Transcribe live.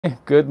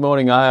Good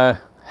morning.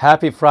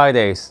 Happy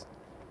Fridays.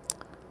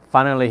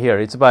 Finally here.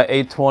 It's about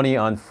 8:20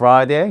 on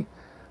Friday.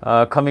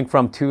 Coming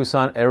from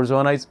Tucson,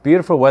 Arizona. It's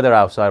beautiful weather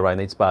outside right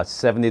now. It's about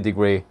 70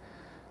 degree.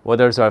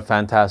 Weathers are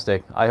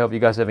fantastic. I hope you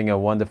guys are having a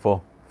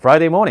wonderful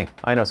Friday morning.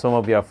 I know some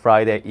of you are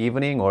Friday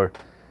evening or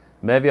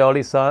maybe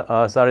early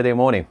Saturday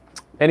morning.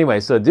 Anyway,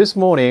 so this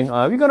morning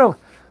we're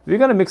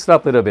gonna mix it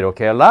up a little bit.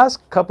 Okay.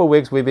 Last couple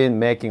weeks we've been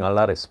making a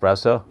lot of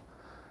espresso.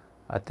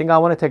 I think I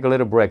want to take a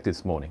little break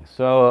this morning.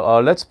 So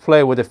let's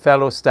play with the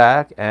fellow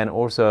Stagg and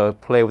also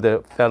play with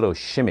the fellow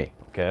Shimmy.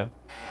 Okay.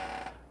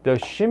 The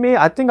Shimmy,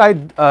 I think I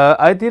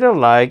did a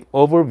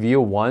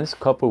overview once a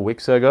couple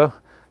weeks ago.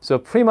 So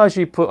pretty much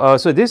you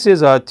put so this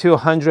is a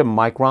 200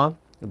 micron,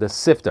 the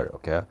sifter.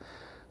 Okay.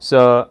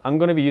 So I'm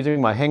going to be using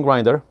my hand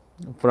grinder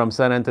from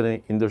San Antonio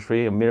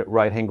Industry, a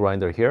right hand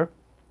grinder here.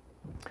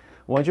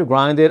 Once you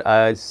grind it,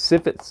 I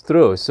sift it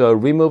through. So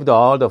remove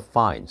all the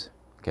fines.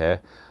 Okay.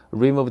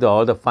 Remove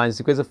all the fines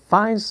because the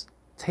fines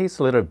taste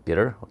a little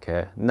bitter.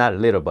 Okay, not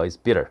little, but it's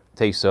bitter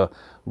taste. So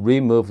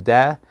remove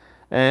that,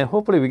 and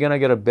hopefully we're gonna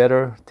get a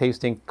better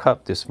tasting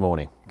cup this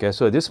morning. Okay,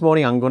 so this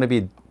morning I'm gonna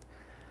be,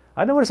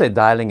 I don't want to say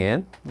dialing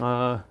in.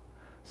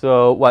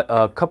 So what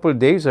a couple of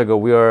days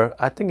ago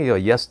I think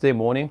yesterday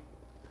morning,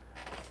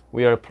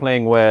 we are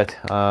playing with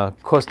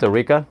Costa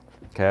Rica.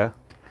 Okay,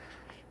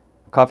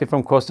 coffee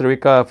from Costa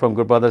Rica from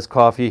Good Brothers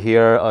Coffee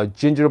here.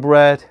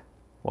 Gingerbread.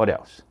 What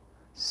else?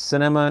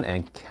 Cinnamon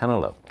and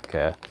cantaloupe.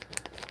 Okay,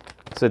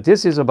 so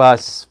this is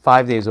about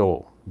 5 days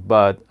old,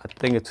 but I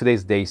think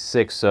today's day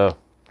 6. So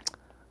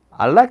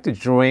I like to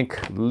drink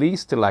at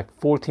least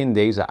 14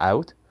 days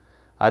out.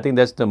 I think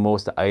that's the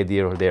most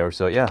ideal there.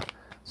 So yeah,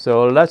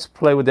 so let's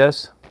play with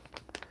this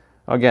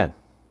again.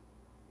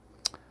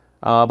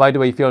 By the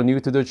way, if you're new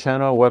to the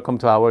channel, welcome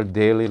to our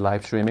daily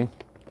live streaming,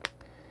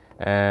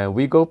 and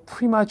we go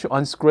pretty much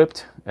on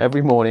script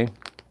every morning,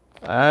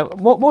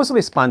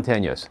 mostly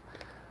spontaneous.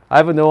 I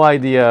have no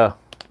idea.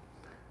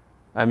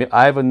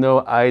 I have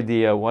no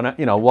idea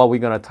what we're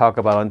gonna talk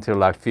about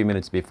until a few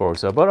minutes before.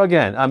 So, but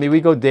again,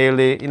 we go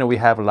daily. We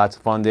have lots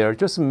of fun there.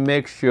 Just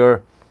make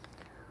sure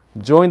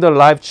join the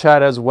live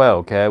chat as well.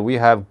 Okay, we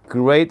have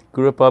great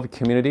group of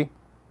community.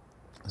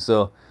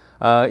 So,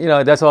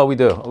 that's all we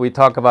do. We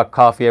talk about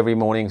coffee every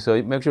morning.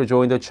 So make sure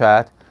join the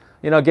chat.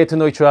 Get to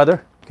know each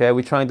other. Okay,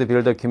 we're trying to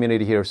build a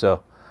community here.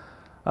 So,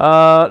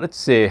 let's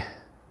see.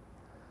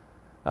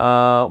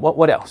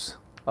 What else?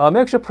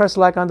 Make sure press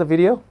like on the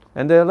video,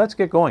 and let's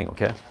get going.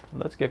 Okay,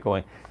 let's get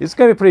going. It's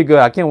gonna be pretty good.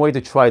 I can't wait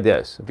to try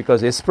this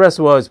because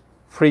espresso was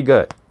pretty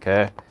good.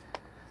 Okay,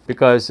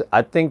 because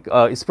I think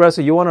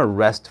espresso you want to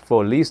rest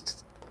for at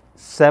least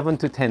 7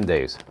 to 10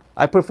 days.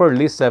 I prefer at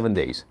least 7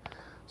 days.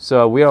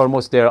 So we are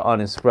almost there on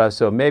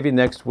espresso. Maybe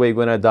next week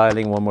we're gonna dial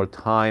in one more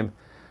time,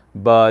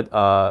 but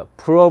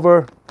pour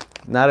over,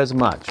 not as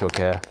much.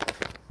 Okay,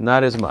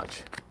 not as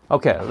much.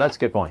 Okay, let's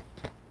get going.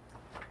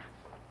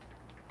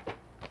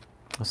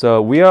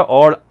 So we are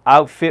all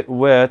outfit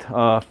with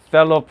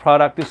fellow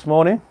product this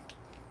morning.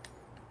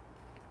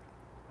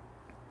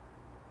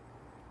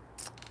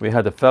 We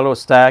had the fellow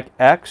Stagg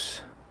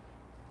X,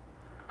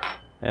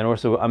 and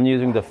also I'm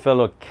using the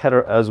fellow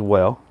Ketter as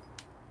well.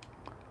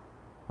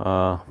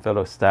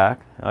 Fellow Stagg.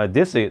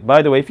 This is,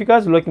 by the way, if you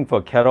guys are looking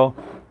for kettle,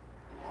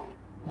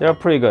 they're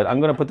pretty good. I'm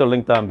gonna put the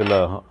link down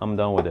below. I'm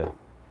done with it.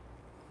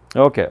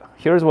 Okay,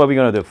 here's what we're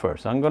gonna do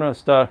first. I'm gonna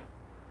start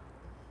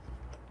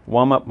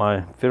warm up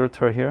my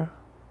filter here.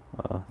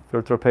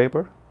 Filter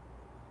paper.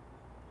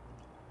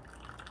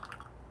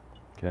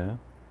 Okay,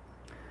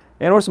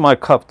 and also my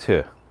cup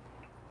too.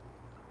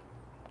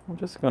 I'm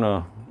just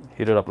gonna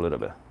heat it up a little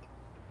bit.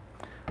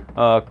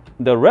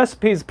 The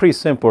recipe is pretty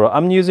simple.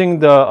 I'm using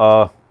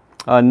the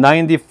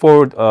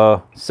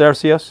 94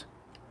 Celsius,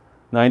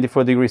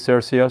 94 degrees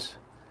Celsius,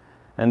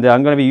 and then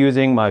I'm gonna be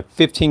using my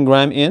 15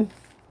 gram in,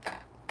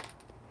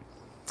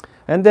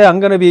 and then I'm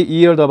gonna be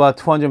yield about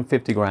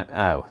 250 gram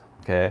out.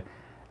 Okay.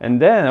 And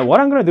then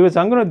what I'm going to do is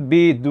I'm going to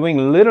be doing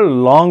a little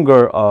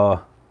longer,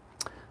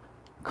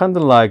 kind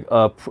of like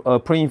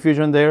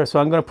pre-infusion there. So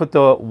I'm going to put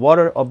the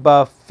water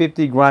about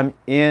 50 gram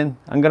in.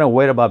 I'm going to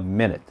wait about a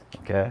minute.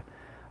 Okay.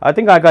 I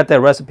think I got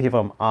that recipe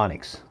from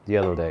Onyx the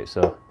other day.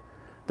 So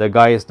the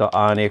guy is the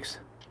Onyx.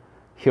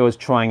 He was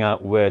trying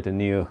out with the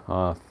new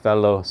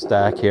fellow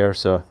Stagg here.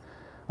 So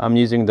I'm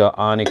using the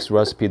Onyx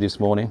recipe this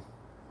morning.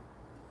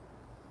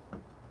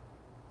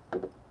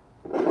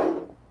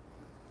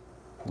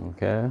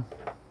 Okay.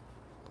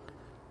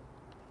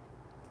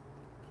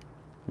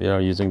 We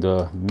are using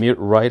the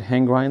right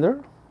hand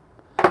grinder.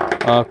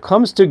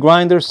 Comes to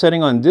grinder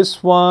setting on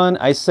this one.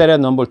 I set at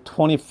number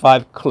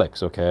 25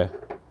 clicks. Okay,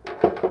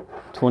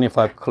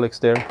 25 clicks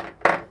there.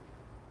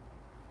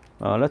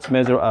 Let's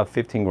measure out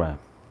 15 gram.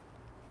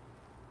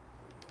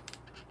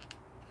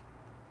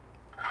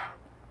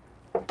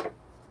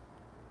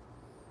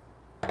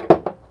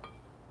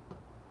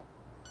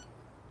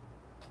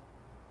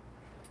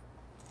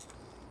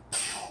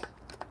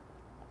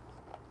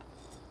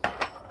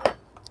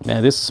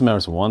 Man, this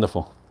smells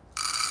wonderful.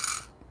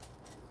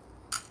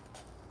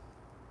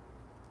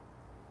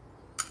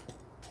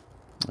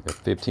 Okay,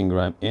 15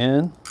 gram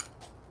in.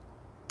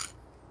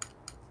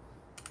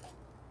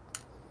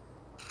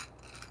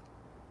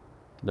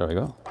 There we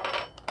go.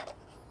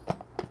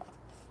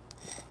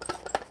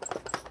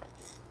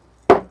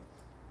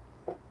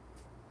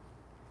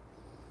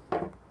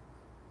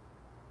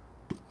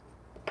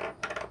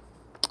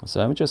 So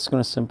I'm just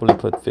going to simply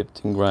put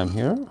 15 gram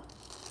here.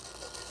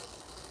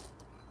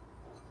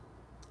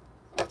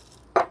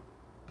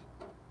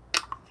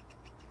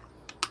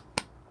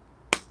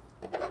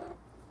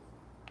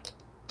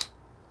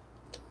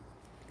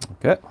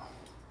 Okay.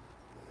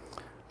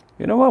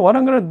 You know what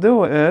I'm going to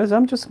do is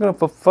I'm just going to,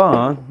 for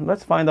fun,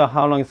 let's find out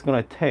how long it's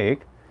going to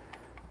take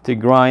to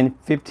grind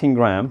 15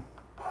 gram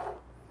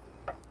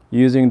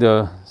using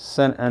the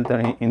St.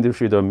 Anthony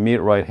Industry, the meat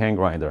right hand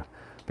grinder.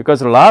 Because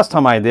the last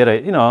time I did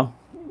it, you know,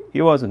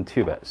 it wasn't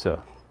too bad.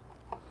 So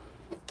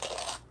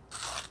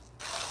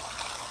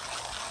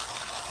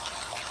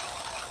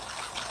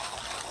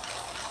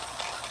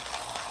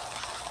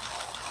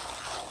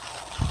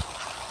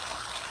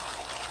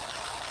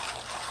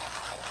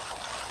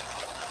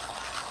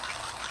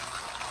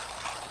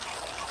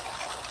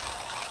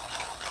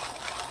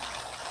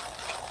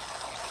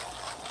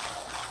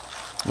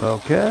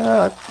okay,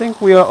 I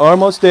think we are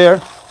almost there.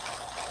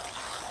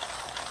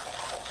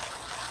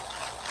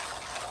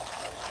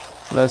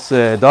 Let's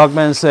say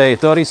Dogman say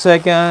 30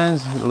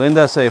 seconds,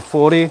 Linda say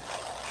 40.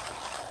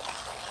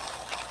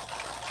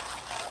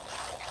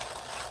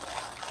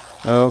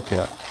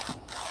 Okay.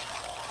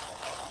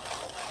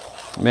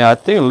 I mean, I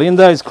think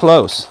Linda is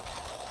close.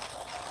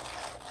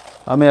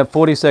 I'm at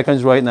 40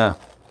 seconds right now.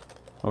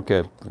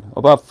 Okay,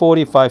 about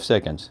 45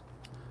 seconds.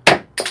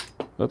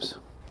 Oops.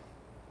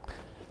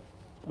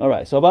 All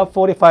right, so about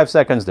 45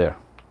 seconds there.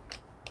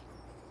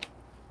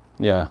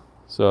 Yeah,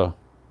 so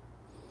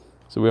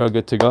we are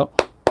good to go.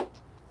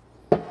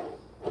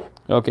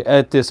 Okay,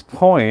 at this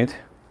point,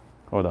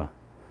 hold on.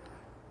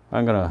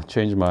 I'm gonna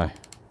change my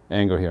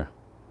angle here.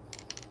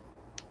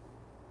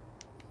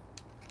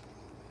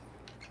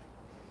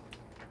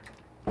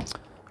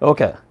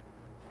 Okay,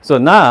 so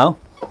now,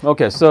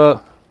 okay,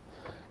 so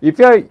if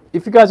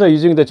you guys are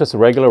using the just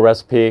regular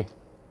recipe,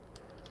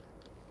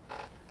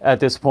 at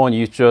this point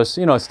you just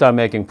start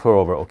making pour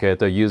over. Okay,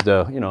 to use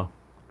the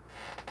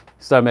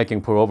start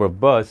making pour over.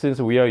 But since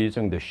we are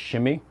using the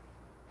shimmy,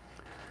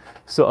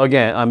 so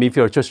again, if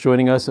you're just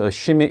joining us,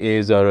 shimmy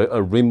is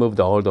remove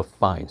all the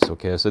fines.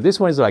 Okay, so this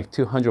one is like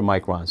 200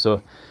 microns,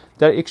 so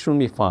they're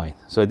extremely fine.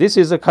 So this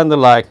is a kind of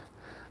like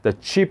the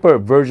cheaper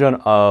version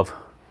of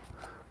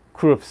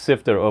crude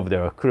sifter over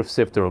there. Crude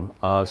sifter.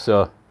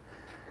 So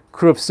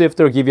crude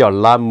sifter give you a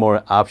lot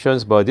more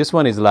options, but this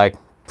one is like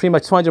pretty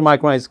much 200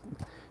 microns. Is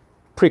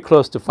pretty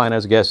close to fine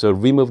as gas. So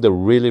remove the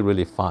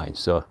really fine.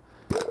 So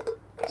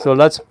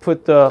let's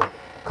put the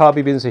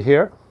coffee beans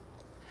here.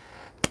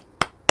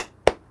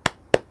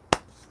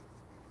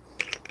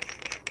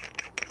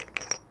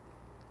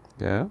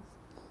 Yeah.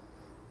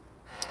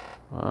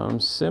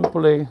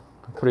 Simply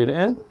put it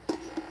in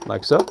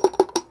like so.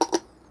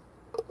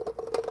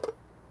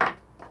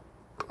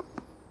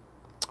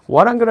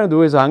 What I'm going to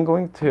do is I'm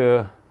going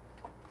to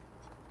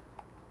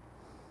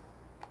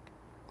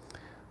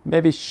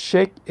maybe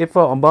shake it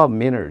for about a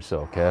minute or so.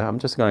 Okay, I'm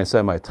just going to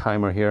set my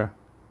timer here.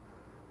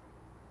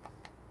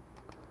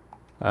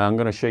 I'm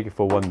going to shake it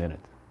for 1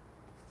 minute.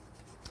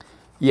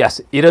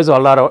 Yes, it is a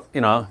lot of,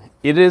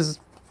 it is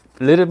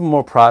a little bit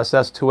more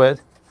process to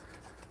it.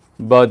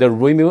 But the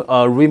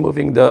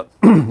removing the,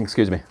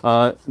 excuse me,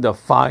 the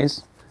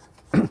fines,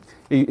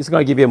 it's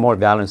going to give you a more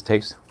balanced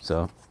taste.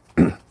 So,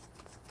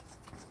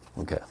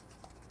 okay.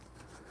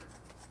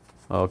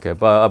 Okay,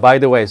 but by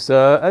the way,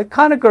 so a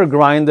conical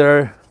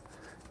grinder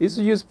is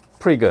used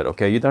pretty good.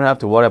 Okay, you don't have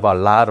to worry about a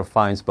lot of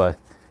fines, but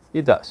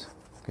it does.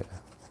 Okay.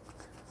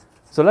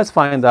 So let's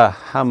find out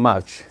how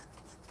much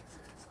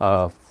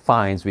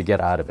fines we get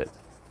out of it.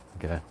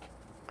 Okay.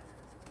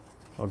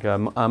 Okay,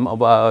 I'm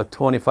about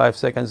 25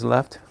 seconds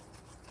left.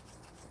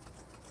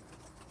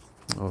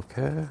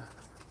 Okay.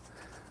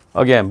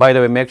 Again, by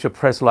the way, make sure to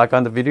press like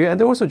on the video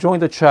and also join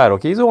the chat.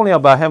 Okay, it's only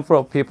about a handful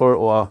of people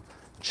who are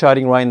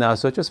chatting right now,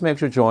 so just make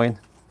sure to join.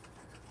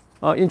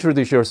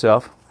 Introduce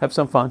yourself. Have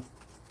some fun.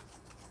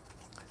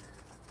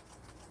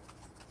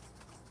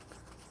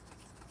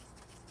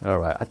 All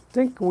right, I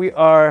think we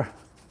are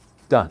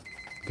done.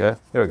 Okay,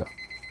 here we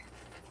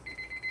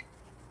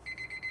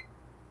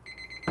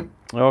go.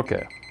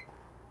 Okay.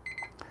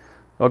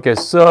 Okay,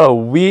 so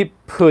we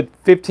put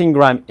 15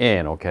 gram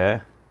in.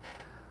 Okay.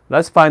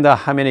 Let's find out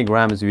how many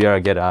grams we are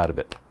get out of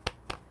it.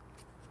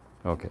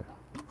 Okay.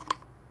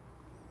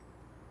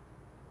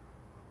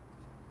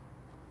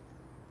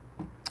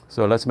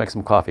 So let's make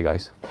some coffee,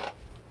 guys.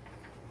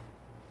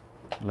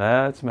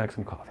 Let's make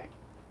some coffee.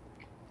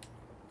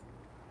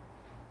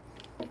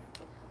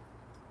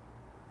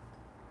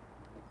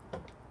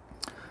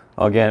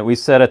 Again, we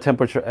set a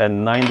temperature at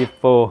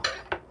 94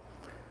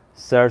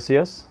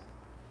 Celsius.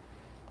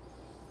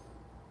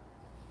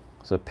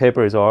 So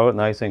paper is all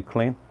nice and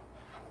clean.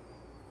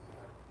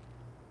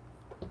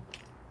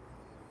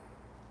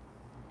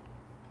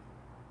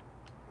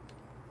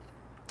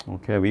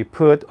 Okay, we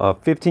put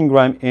 15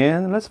 gram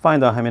in. Let's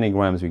find out how many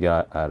grams we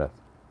got out of.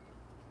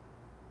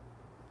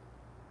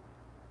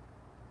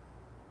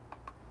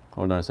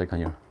 Hold on a second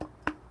here.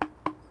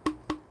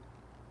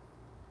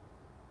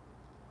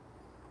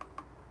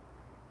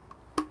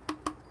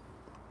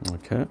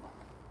 Okay.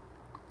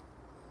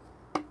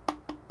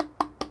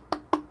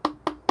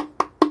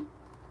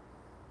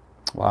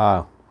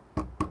 Wow.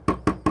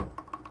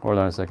 Hold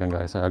on a second,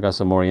 guys. I got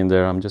some more in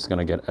there. I'm just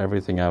gonna get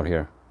everything out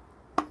here.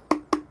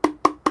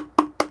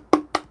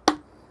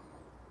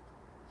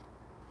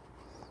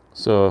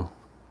 So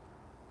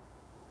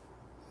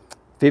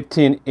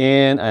 15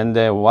 in, and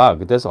then wow,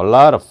 there's a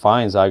lot of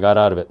fines I got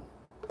out of it.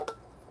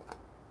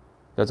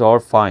 That's all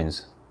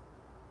fines.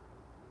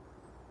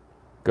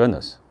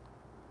 Goodness,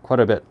 quite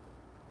a bit.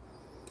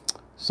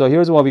 So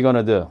here's what we're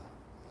gonna do.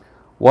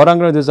 What I'm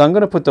gonna do is I'm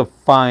gonna put the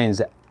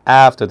fines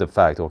after the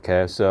fact.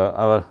 Okay,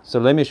 so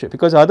let me show,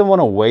 because I don't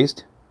want to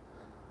waste.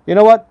 You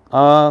know what?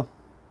 I'm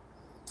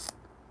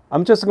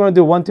just gonna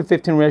do 1 to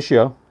 15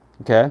 ratio.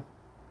 Okay.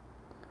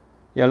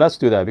 Yeah, let's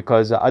do that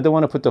because I don't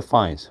want to put the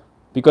fines.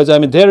 Because I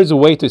mean, there is a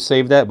way to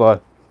save that,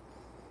 but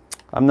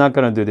I'm not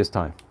gonna do this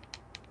time.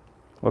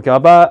 Okay,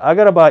 I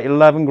got about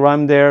 11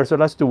 gram there, so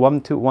let's do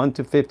 1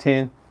 to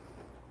 15.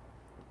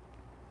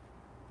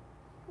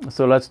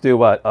 So let's do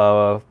what?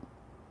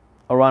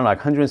 Around like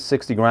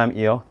 160 gram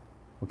eel.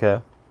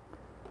 Okay.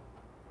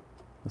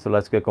 So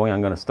let's get going.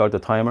 I'm gonna start the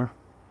timer.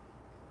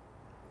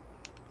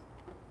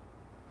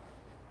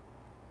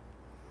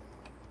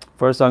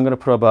 First, I'm gonna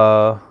put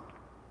about,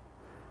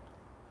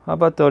 how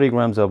about 30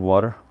 grams of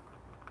water?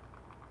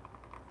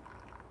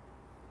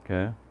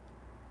 Okay.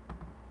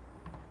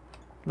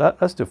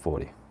 Let's do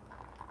 40.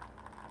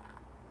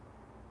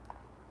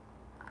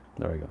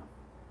 There we go.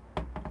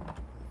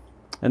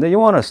 And then you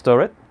want to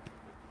stir it.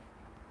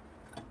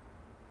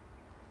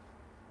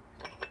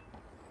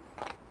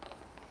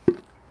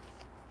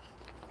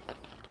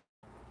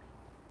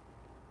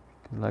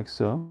 Like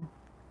so.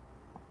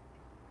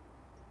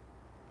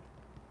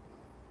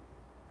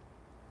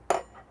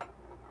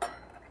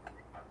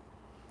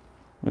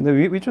 And then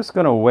we're just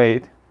gonna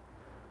wait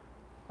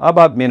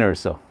about a minute or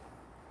so.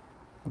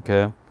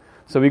 Okay,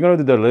 so we're gonna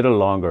do that a little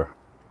longer.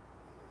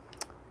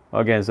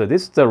 Again, so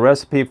this is the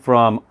recipe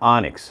from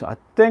Onyx. I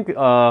think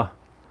the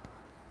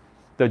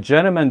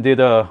gentleman did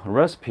a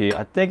recipe.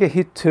 I think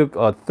he took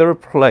a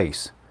 3rd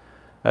place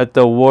at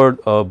the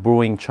World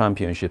Brewing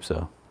Championship.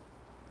 So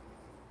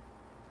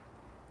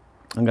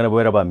I'm gonna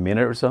wait about a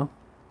minute or so.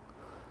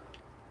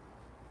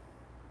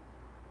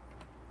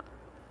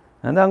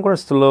 And then I'm gonna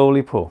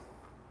slowly pull.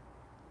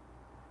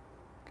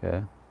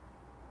 Okay.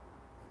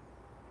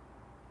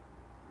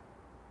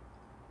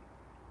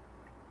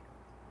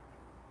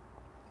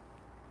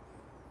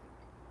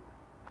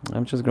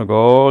 I'm just gonna go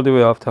all the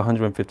way up to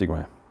 150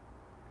 gram.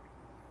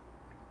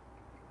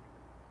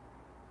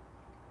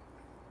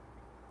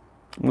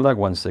 Like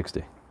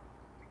 160.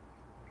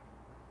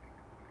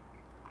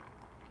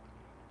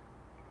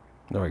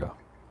 There we go.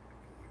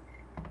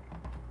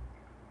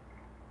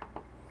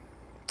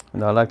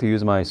 And I like to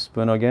use my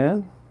spoon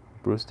again.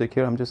 Brew stick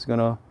here. I'm just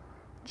gonna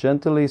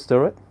gently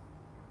stir it.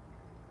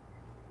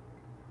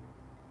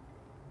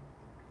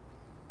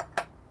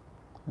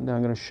 And then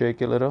I'm gonna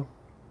shake it a little.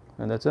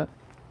 And that's it.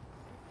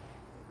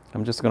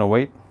 I'm just gonna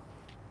wait.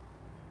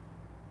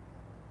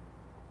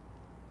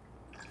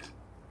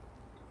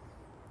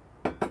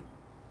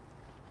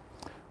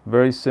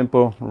 Very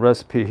simple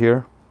recipe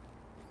here.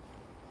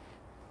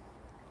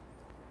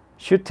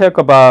 Should take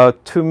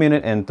about 2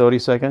 minutes and 30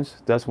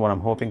 seconds. That's what I'm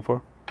hoping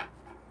for.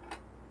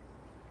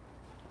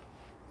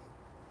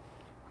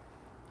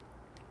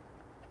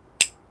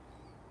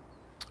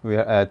 We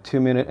are at 2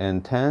 minutes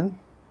and 10.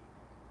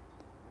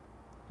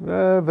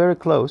 Very, very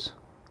close.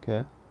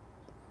 Okay.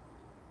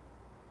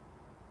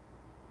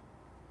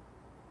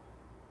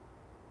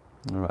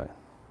 All right.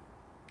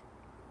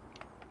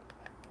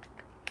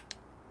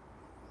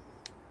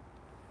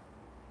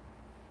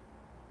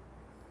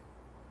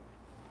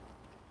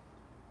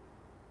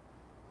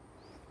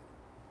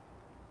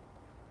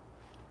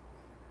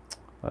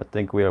 I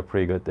think we are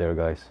pretty good there,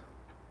 guys.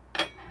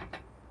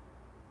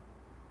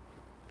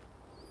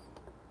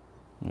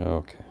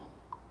 Okay.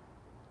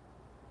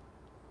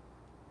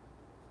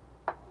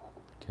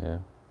 Okay.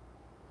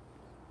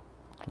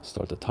 Let's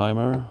start the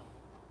timer.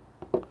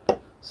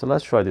 So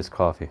let's try this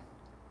coffee.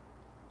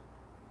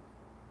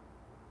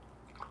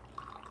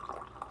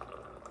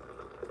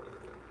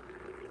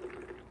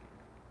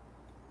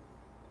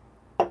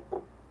 All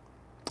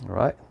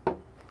right.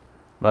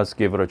 Let's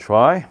give it a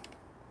try.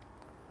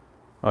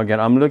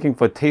 Again, I'm looking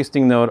for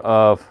tasting note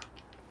of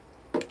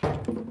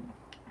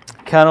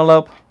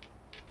cantaloupe,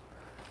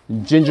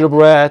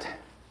 gingerbread,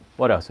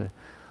 what else?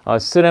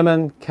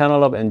 Cinnamon,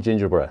 cantaloupe, and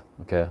gingerbread.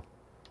 Okay.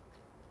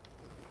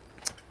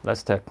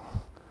 Let's take.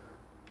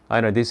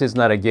 I know this is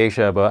not a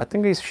geisha, but I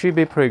think it should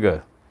be pretty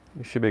good.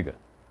 It should be good.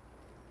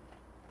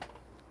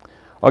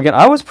 Again,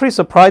 I was pretty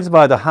surprised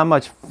by how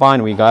much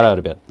fine we got out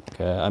of it.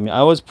 Okay. I mean,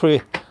 I was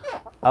pretty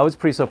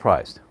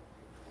surprised.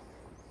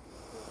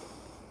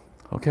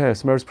 Okay, it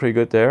smells pretty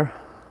good there.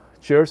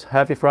 Cheers.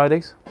 Happy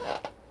Fridays.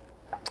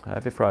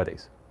 Happy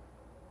Fridays.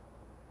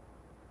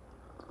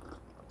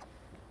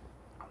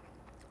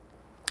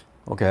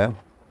 Okay.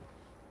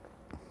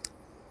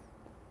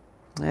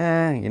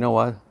 You know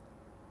what?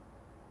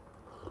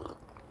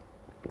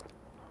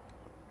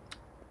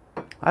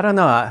 I don't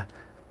know.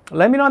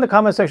 Let me know in the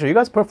comment section. You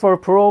guys prefer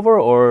pour over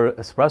or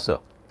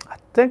espresso? I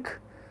think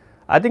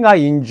I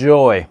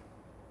enjoy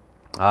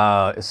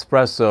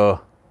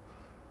espresso.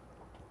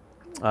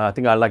 I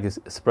think I like this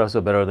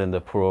espresso better than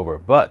the pour over,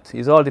 but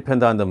it's all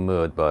depends on the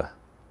mood. But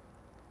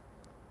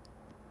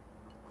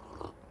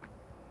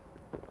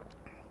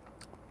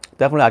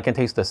definitely, I can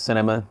taste the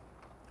cinnamon.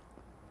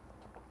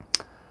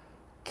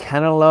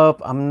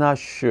 Cantaloupe, I'm not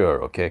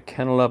sure. Okay,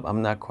 cantaloupe,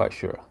 I'm not quite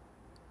sure.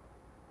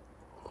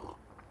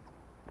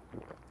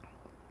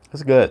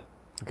 It's good.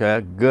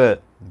 Okay,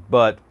 good,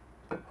 but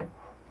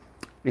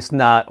it's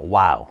not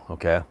wow.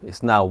 Okay,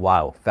 it's not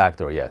wow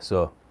factor yet.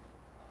 So,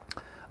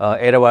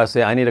 Ada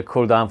say I need to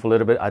cool down for a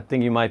little bit. I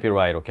think you might be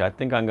right. Okay, I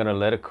think I'm gonna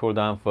let it cool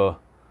down for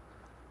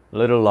a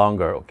little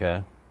longer.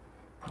 Okay,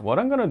 what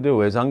I'm gonna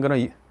do is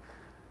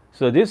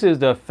so this is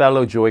the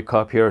fellow Joy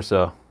cup here.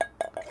 So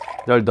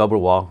they're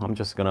double wall. I'm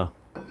just gonna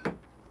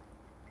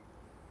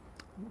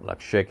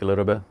like shake a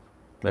little bit,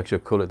 make sure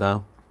cool it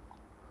down,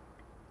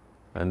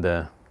 and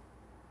then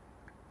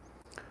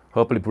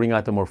hopefully bring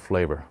out the more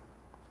flavor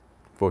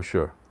for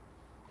sure.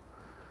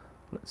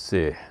 Let's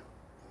see.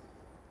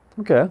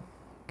 Okay,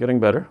 getting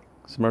better.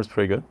 Smells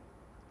pretty good.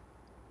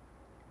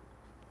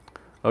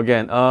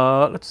 Again,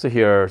 let's see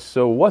here.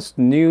 So what's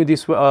new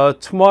this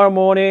tomorrow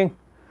morning?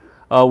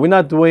 We're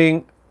not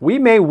doing. We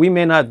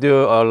may not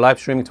do a live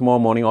streaming tomorrow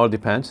morning. All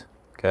depends.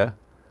 Okay,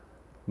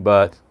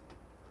 but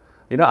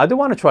you know I do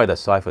want to try the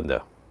siphon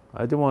though.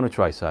 I do want to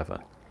try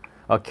siphon.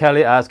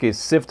 Kelly asks, is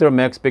sifter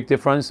makes big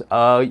difference?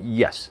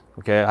 Yes.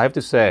 Okay, I have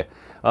to say,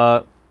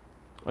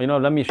 you know,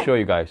 let me show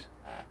you guys.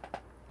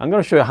 I'm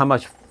going to show you how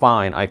much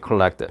fine I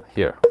collected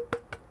here.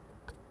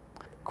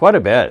 Quite a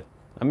bit.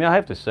 I mean, I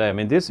have to say, I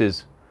mean, this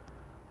is,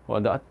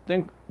 well, I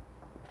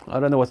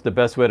don't know what's the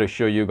best way to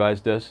show you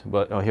guys this,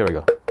 but, oh, here we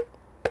go.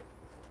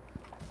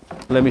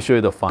 Let me show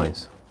you the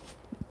fines.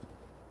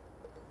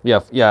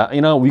 Yeah,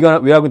 you know, we are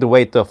going to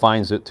weight the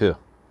fines too.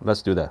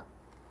 Let's do that.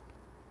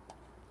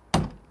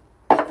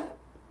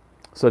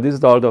 So this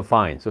is all the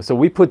fines. So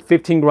we put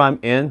 15 gram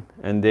in,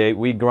 and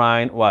we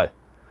grind what?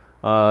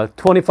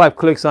 25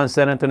 clicks on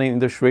San Antonio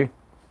Industry,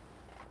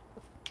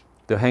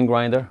 the hand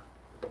grinder.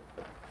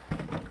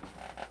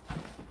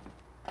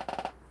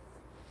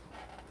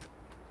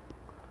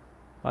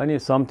 I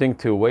need something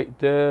to weight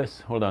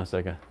this. Hold on a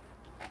second.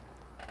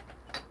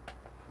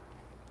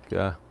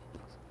 Yeah.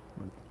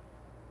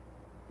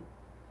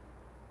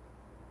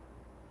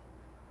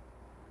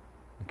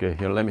 Okay,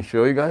 here, let me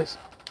show you guys.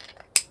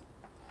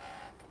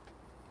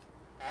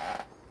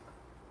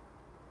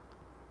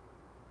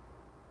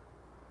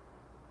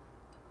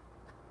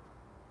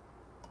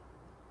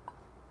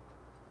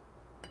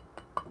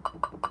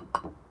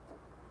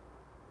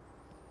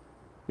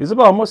 It's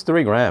about almost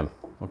 3 grams,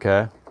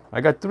 okay?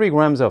 I got 3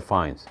 grams of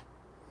fines.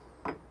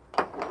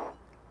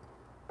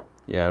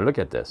 Yeah, look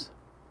at this.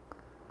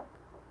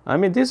 I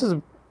mean, this is,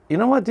 you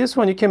know what? This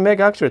one, you can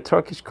make actually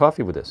Turkish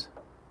coffee with this.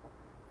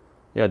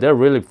 Yeah, they're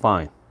really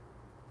fine.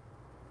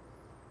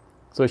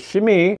 So Shimmy,